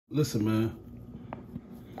Listen, man,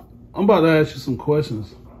 I'm about to ask you some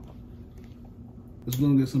questions. It's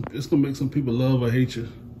gonna make some people love or hate you.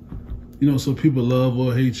 You know, some people love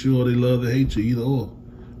or hate you, or they love to hate you, either or,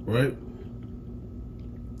 right?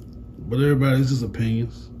 But everybody's just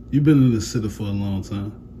opinions. You've been in this city for a long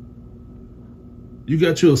time. You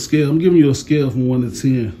got your scale. I'm giving you a scale from 1 to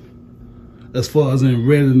 10. As far as in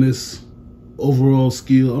readiness, overall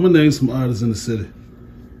skill. I'm gonna name some artists in the city.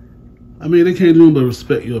 I mean, they can't do nothing but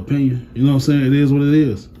respect your opinion. You know what I'm saying? It is what it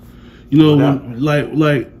is. You know,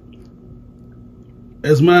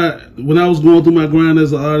 when I was going through my grind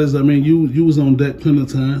as an artist, I mean, you was on deck plenty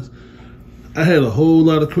of times. I had a whole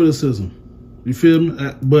lot of criticism. You feel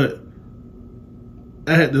me? But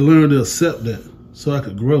I had to learn to accept that so I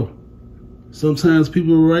could grow. Sometimes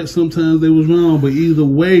people were right, sometimes they was wrong, but either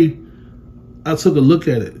way, I took a look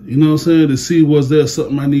at it. You know what I'm saying? To see was there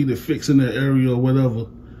something I need to fix in that area or whatever.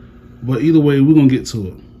 But either way, we're gonna get to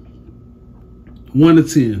it. 1 to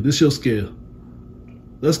 10. This your scale.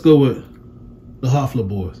 Let's go with the Hoffler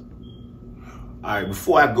Boys. All right,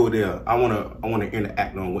 before I go there, I wanna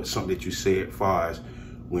interact on what something that you said as far as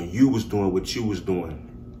when you was doing what you was doing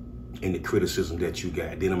and the criticism that you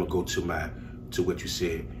got. Then I'm gonna go to what you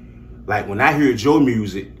said. Like when I heard your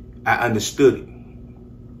music, I understood it.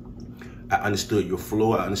 I understood your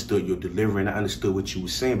flow, I understood your delivery, and I understood what you were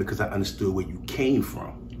saying because I understood where you came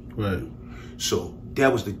from. Right. So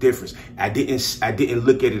that was the difference. I didn't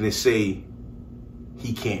look at it and say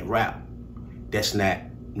he can't rap. That's not,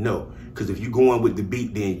 no. Because if you're going with the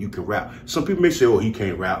beat, then you can rap. Some people may say, oh, he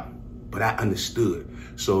can't rap, but I understood.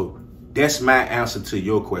 So that's my answer to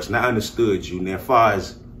your question. I understood you. Now, as far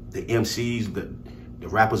as the MCs, the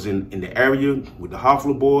rappers in the area with the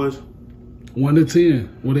Hoffler Boys. 1 to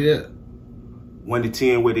 10, where they at? 1 to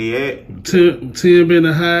 10, where they at? 10 being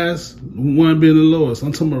the highest, 1 being the lowest.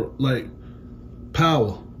 I'm talking about like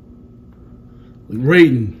power.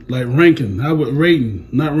 Rating, like ranking. I would rating,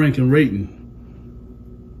 not ranking, rating.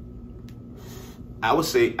 I would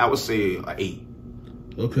say an 8.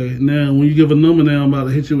 Okay, now when you give a number now, I'm about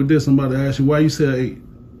to hit you with this. I'm about to ask you why you said 8.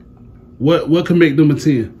 What can make them a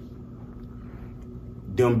 10?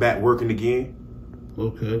 Them back working again.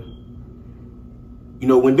 Okay. You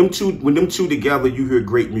know, when them two together, you hear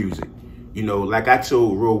great music. You know, like I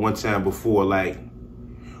told Ro one time before, like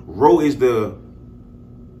Ro is the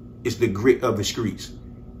grit of the streets.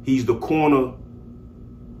 He's the corner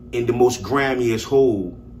in the most grimiest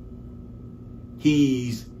hole.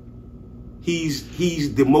 He's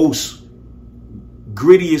the most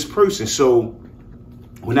grittiest person. So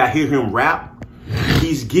when I hear him rap,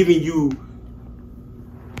 he's giving you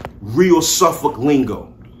real Suffolk lingo.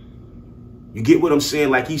 You get what I'm saying?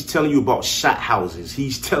 Like he's telling you about shot houses.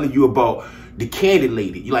 He's telling you about the candy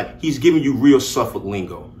lady. Like he's giving you real Suffolk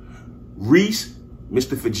lingo. Reese,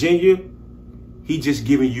 Mr. Virginia, he just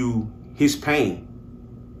giving you his pain.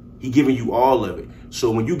 He giving you all of it.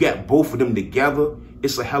 So when you got both of them together,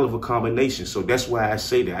 it's a hell of a combination. So that's why I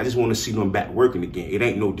say that. I just want to see them back working again. It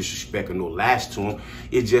ain't no disrespect or no lies to them.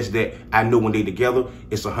 It's just that I know when they together,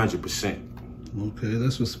 it's 100%. Okay,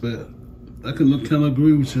 that's respect. I can kind of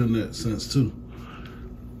agree with you in that sense too.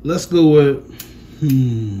 Let's go with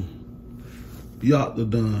Yacht the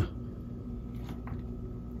Don.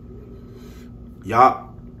 Yacht,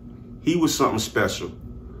 he was something special.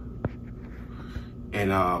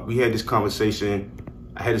 And we had this conversation.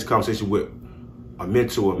 I had this conversation with a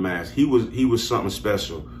mentor of mine. He was something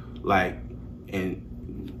special. Like,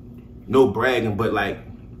 and no bragging, but like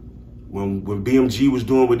when BMG was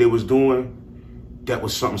doing what they was doing, that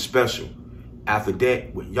was something special. After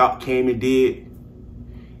that, what Yacht came and did,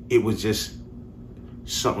 it was just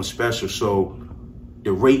something special. So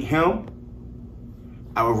to rate him,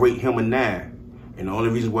 I would rate him a 9. And the only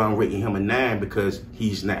reason why I'm rating him a 9 because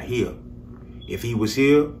he's not here. If he was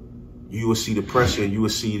here, you will see the pressure and you will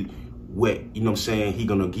see what, you know what I'm saying, he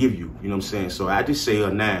gonna give you. You know what I'm saying? So I just say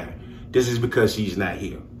a 9. This is because he's not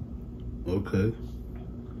here. Okay.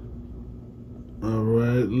 All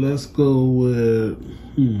right, let's go with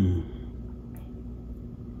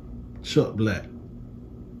Chuck Black.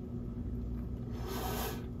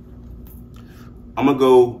 I'm gonna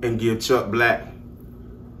go and give Chuck Black.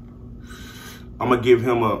 I'm gonna give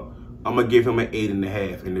him an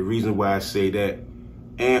 8.5. And the reason why I say that,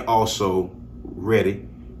 and also Ready,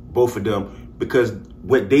 both of them, because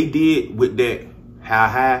what they did with that How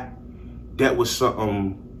High, that was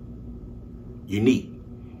something unique.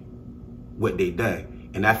 What they done.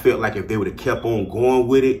 And I felt like if they would have kept on going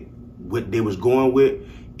with it, what they was going with,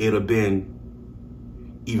 it'd have been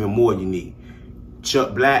even more unique.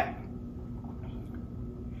 Chuck Black,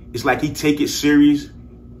 it's like he take it serious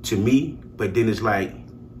to me, but then it's like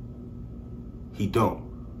He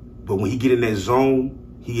don't. But when he get in that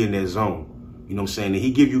zone, he in that zone. You know what I'm saying? And he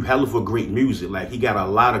give you hell of a great music. Like, he got a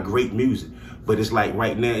lot of great music. But it's like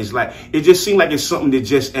right now, it's like, it just seems like it's something that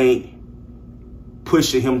just ain't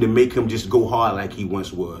pushing him to make him just go hard like he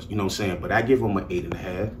once was. You know what I'm saying? But I give him an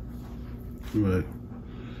 8.5. Right.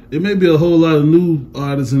 It may be a whole lot of new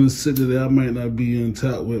artists in the city that I might not be in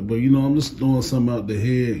touch with, but, you know, I'm just throwing something out the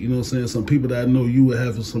head. You know what I'm saying? Some people that I know you would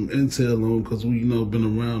have some intel on because we, you know, been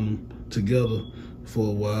around them together for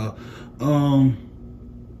a while.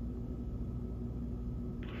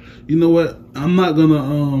 You know what? I'm not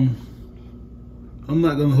gonna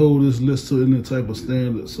hold this list to any type of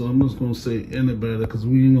standard, so I'm just gonna say anybody because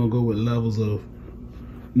we ain't gonna go with levels of, you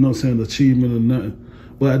know what I'm saying, achievement or nothing.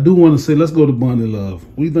 But I do want to say, let's go to Bonnie Love.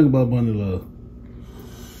 What do you think about Bonnie Love?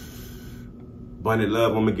 Bonnie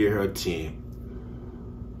Love, I'm gonna give her a 10.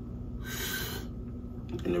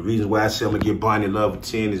 And the reason why I say I'm gonna give Bonnie Love a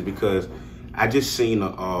 10 is because I just seen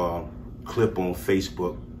a clip on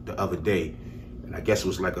Facebook the other day, and I guess it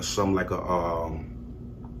was like a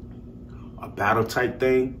battle type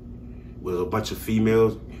thing with a bunch of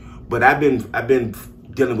females. But I've been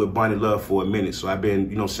dealing with Bonnie Love for a minute, so I've been,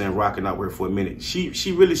 you know what I'm saying, rocking out with her for a minute.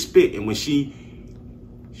 She really spit, and when she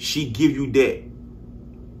give you that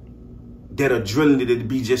adrenaline, that it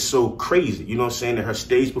be just so crazy, you know what I'm saying, that her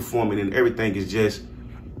stage performing and everything is just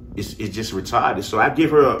it's just retarded. So I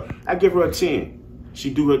give her a 10.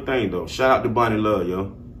 She do her thing though. Shout out to Bonnie Love,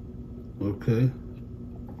 yo. Okay.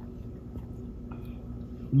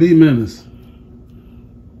 B Menace.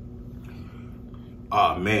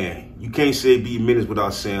 Oh man, you can't say B Menace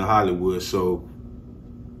without saying Hollywood, so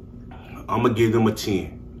I'm gonna give them a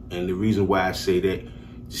 10. And the reason why I say that,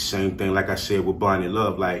 the same thing like I said with Bonnie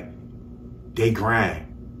Love, like, they grind.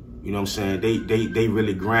 You know what I'm saying? They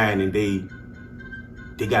really grind, and they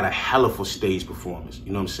got a hell of a stage performance.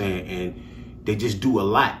 You know what I'm saying? And they just do a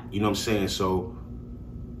lot. You know what I'm saying? So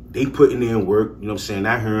they putting in work. You know what I'm saying?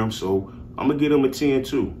 I hear them, so I'm gonna give them a 10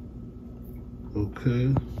 too.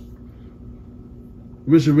 Okay.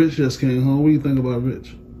 Richard Rich just came home. What do you think about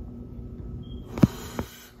Rich?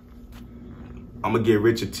 I'm gonna give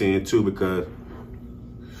Rich a 10 too because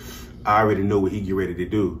I already know what he get ready to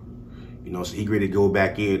do. You know, so he ready to go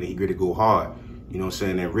back in and he ready to go hard. You know what I'm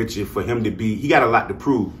saying? And Richard, for him to be, he got a lot to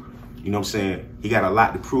prove. You know what I'm saying? He got a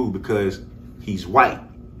lot to prove because he's white.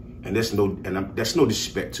 And that's no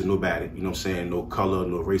disrespect to nobody. You know what I'm saying? No color,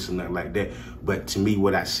 no race, or nothing like that. But to me,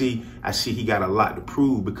 what I see he got a lot to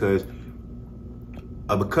prove because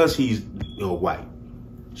he's, you know, white.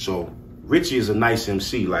 So Richie is a nice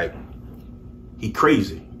MC. Like, he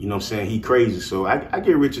crazy. You know what I'm saying? He crazy. So I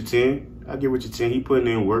give Rich a 10. I give Rich a 10. He putting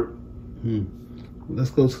in work.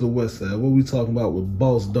 Let's go to the west side. What we talking about with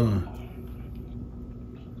Boss Don?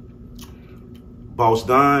 Boss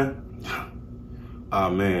Don? Oh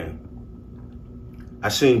man. I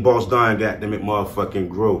seen Boss Don goddamn it motherfucking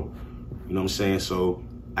grow. You know what I'm saying? So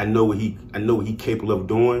I know what he capable of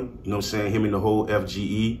doing. You know what I'm saying? Him and the whole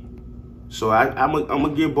FGE. So I'm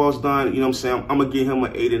gonna give Boss Don, you know what I'm saying? I'm gonna give him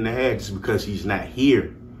an 8.5 just because he's not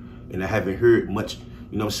here. And I haven't heard much,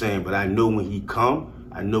 you know what I'm saying? But I know when he come,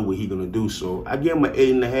 I know what he gonna do. So I give him an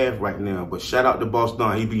 8.5 right now. But shout out to Boss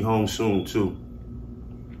Don. He be home soon too.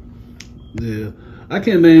 Yeah. I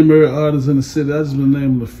can't name every artist in the city. I just been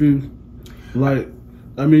naming a few. Like,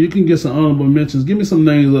 I mean, you can get some honorable mentions. Give me some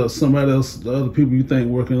names of somebody else, the other people you think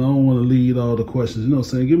working. I don't want to lead all the questions. You know what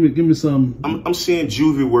I'm saying? Give me some. I'm seeing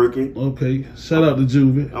Juvie working. Okay. Shout out to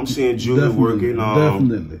Juvie. I'm seeing Juvie working.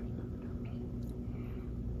 Definitely.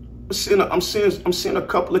 I'm seeing a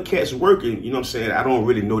couple of cats working. You know what I'm saying? I don't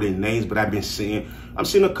really know their names, but I'm seeing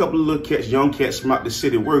a couple of little cats, young cats from out the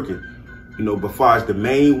city working. You know, but far as the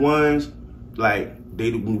main ones, like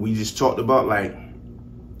we just talked about, like,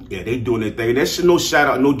 yeah, they doing their thing. That's no shout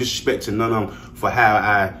out, no disrespect to none of them for how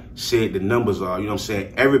I said the numbers are. You know what I'm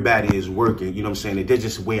saying? Everybody is working. You know what I'm saying? And that's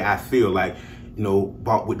just the way I feel. Like, you know,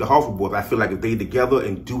 with the Harford Boys, I feel like if they together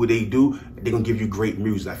and do what they do, they're gonna give you great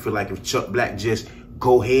music. I feel like if Chuck Black just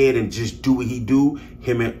go ahead and just do what he do,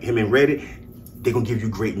 him and Reddy, they're gonna give you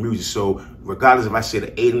great music. So regardless if I said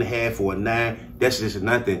an 8.5 or a 9, that's just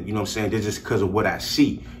nothing. You know what I'm saying? That's just because of what I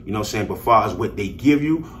see. You know what I'm saying? But as far as what they give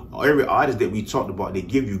you, every artist that we talked about, they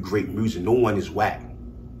give you great music. No one is whack.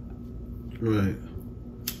 Right.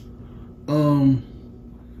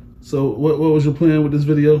 So what was your plan with this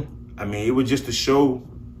video? I mean, it was just to show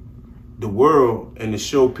the world and to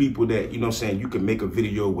show people that, you know what I'm saying, you can make a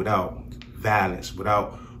video without violence,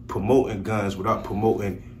 without promoting guns, without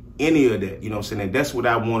promoting any of that. You know what I'm saying? And that's what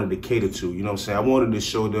I wanted to cater to. You know what I'm saying? I wanted to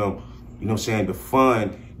show them, you know what I'm saying, the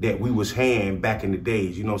fun that we was having back in the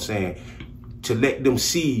days. You know what I'm saying? To let them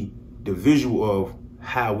see the visual of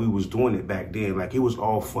how we was doing it back then, like it was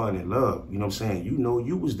all fun and love. You know what I'm saying? You know,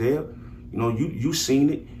 you was there. You know, you seen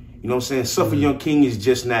it. You know what I'm saying? Suffolk Young King is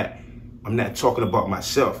just not, I'm not talking about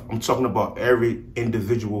myself. I'm talking about every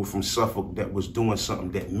individual from Suffolk that was doing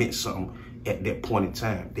something that meant something at that point in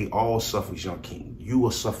time. They all Suffolk Young King. You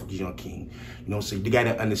are Suffolk Young King. You know what I'm saying? You got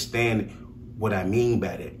to understand what I mean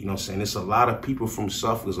by that. You know what I'm saying? There's a lot of people from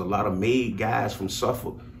Suffolk. There's a lot of made guys from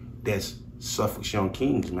Suffolk that's Suffolk Young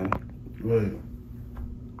Kings, man. Right.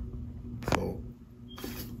 So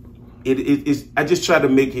it's, I just try to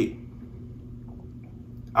make it,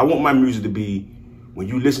 I want my music to be, when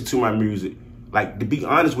you listen to my music, like, to be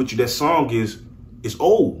honest with you, that song is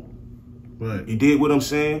old. Right. You dig what I'm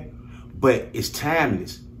saying? But it's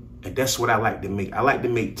timeless. And that's what I like to make. I like to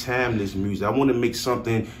make timeless music. I want to make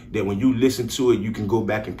something that when you listen to it, you can go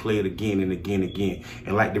back and play it again and again and again.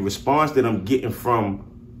 And like the response that I'm getting from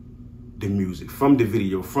the music, from the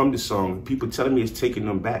video, from the song, people telling me it's taking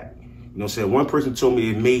them back. You know what I'm saying? One person told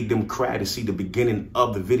me it made them cry to see the beginning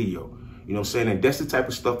of the video. You know what I'm saying? And that's the type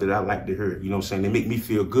of stuff that I like to hear. You know what I'm saying? They make me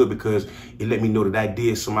feel good because it let me know that I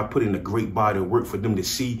did something. I put in a great body of work for them to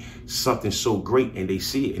see something so great, and they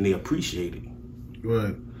see it and they appreciate it.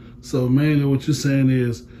 Right. So mainly what you're saying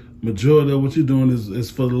is majority of what you're doing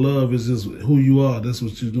is for the love, is just who you are. That's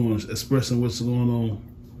what you're doing, expressing what's going on.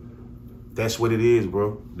 That's what it is,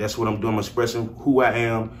 bro. That's what I'm doing. I'm expressing who I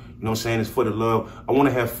am. You know what I'm saying? It's for the love. I want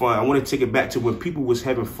to have fun. I want to take it back to when people was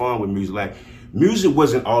having fun with music. Like, music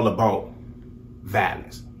wasn't all about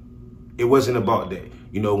violence. It wasn't about that.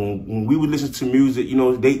 You know, when we would listen to music, you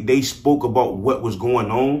know, they spoke about what was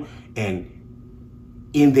going on and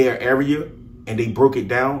in their area, and they broke it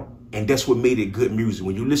down. And that's what made it good music.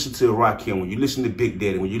 When you listen to Rakim, when you listen to Big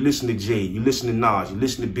Daddy, when you listen to Jay, you listen to Nas, you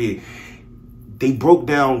listen to Big, they broke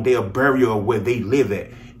down their barrier of where they live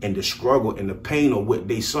at and the struggle and the pain of what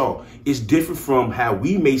they saw. It's different from how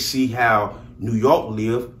we may see how New York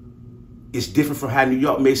live. It's different from how New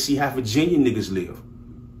York may see how Virginia niggas live.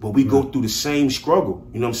 But we go through the same struggle,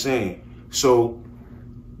 you know what I'm saying? So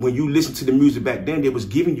when you listen to the music back then, they was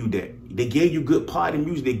giving you that. They gave you good party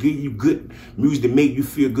music. They gave you good music that made you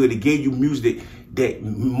feel good. They gave you music that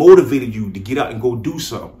motivated you to get out and go do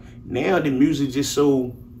something. Now the music just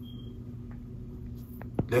so,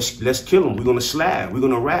 let's kill them. We're gonna slide. We're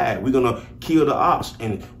gonna ride. We're gonna kill the ops.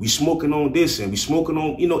 And we smoking on this and we smoking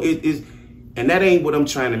on, you know, it is. And that ain't what I'm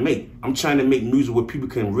trying to make. I'm trying to make music where people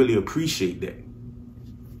can really appreciate that.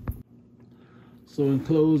 So in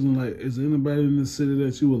closing, like, is there anybody in the city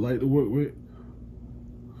that you would like to work with?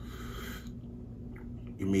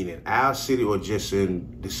 You mean in our city or just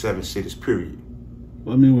in the 7 cities, period?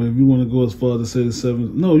 I mean, if you want to go as far as to say the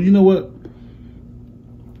 7, no, you know what?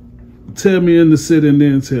 Tell me in the city and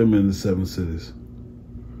then tell me in the 7 cities.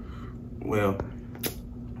 Well,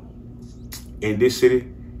 in this city,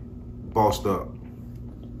 Bossed Up.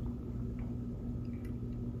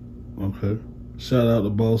 Okay. Shout out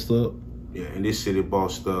to Bossed Up. Yeah, in this city,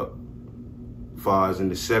 Bossed Up. As far as in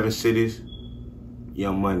the 7 cities,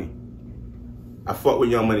 Young Money. I fuck with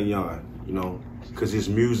Young Money Young, you know, because his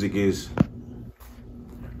music is,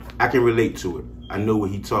 I can relate to it. I know what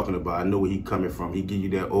he talking about. I know where he coming from. He give you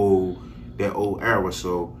that old era,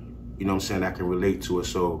 so, you know what I'm saying, I can relate to it.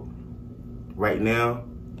 So right now,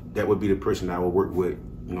 that would be the person I would work with,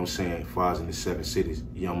 you know what I'm saying, as far as in the 7 cities,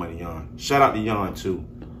 Young Money Young. Shout out to Young too.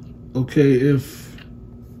 Okay, if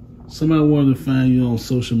somebody wanted to find you on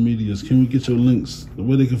social medias, can we get your links?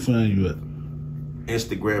 Where they can find you at?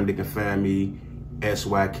 Instagram, they can find me,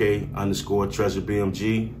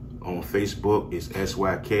 SYK_TreasureBMG. On Facebook, it's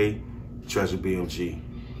SYK_TreasureBMG.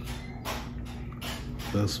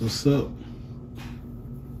 That's what's up.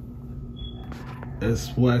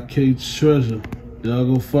 SYK Treasure. Y'all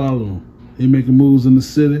go follow him. He making moves in the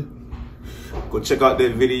city. Go check out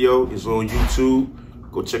that video. It's on YouTube.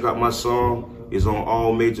 Go check out my song. It's on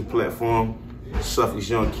all major platforms. Suffolk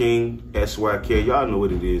Young King, SYK. Y'all know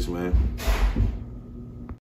what it is, man.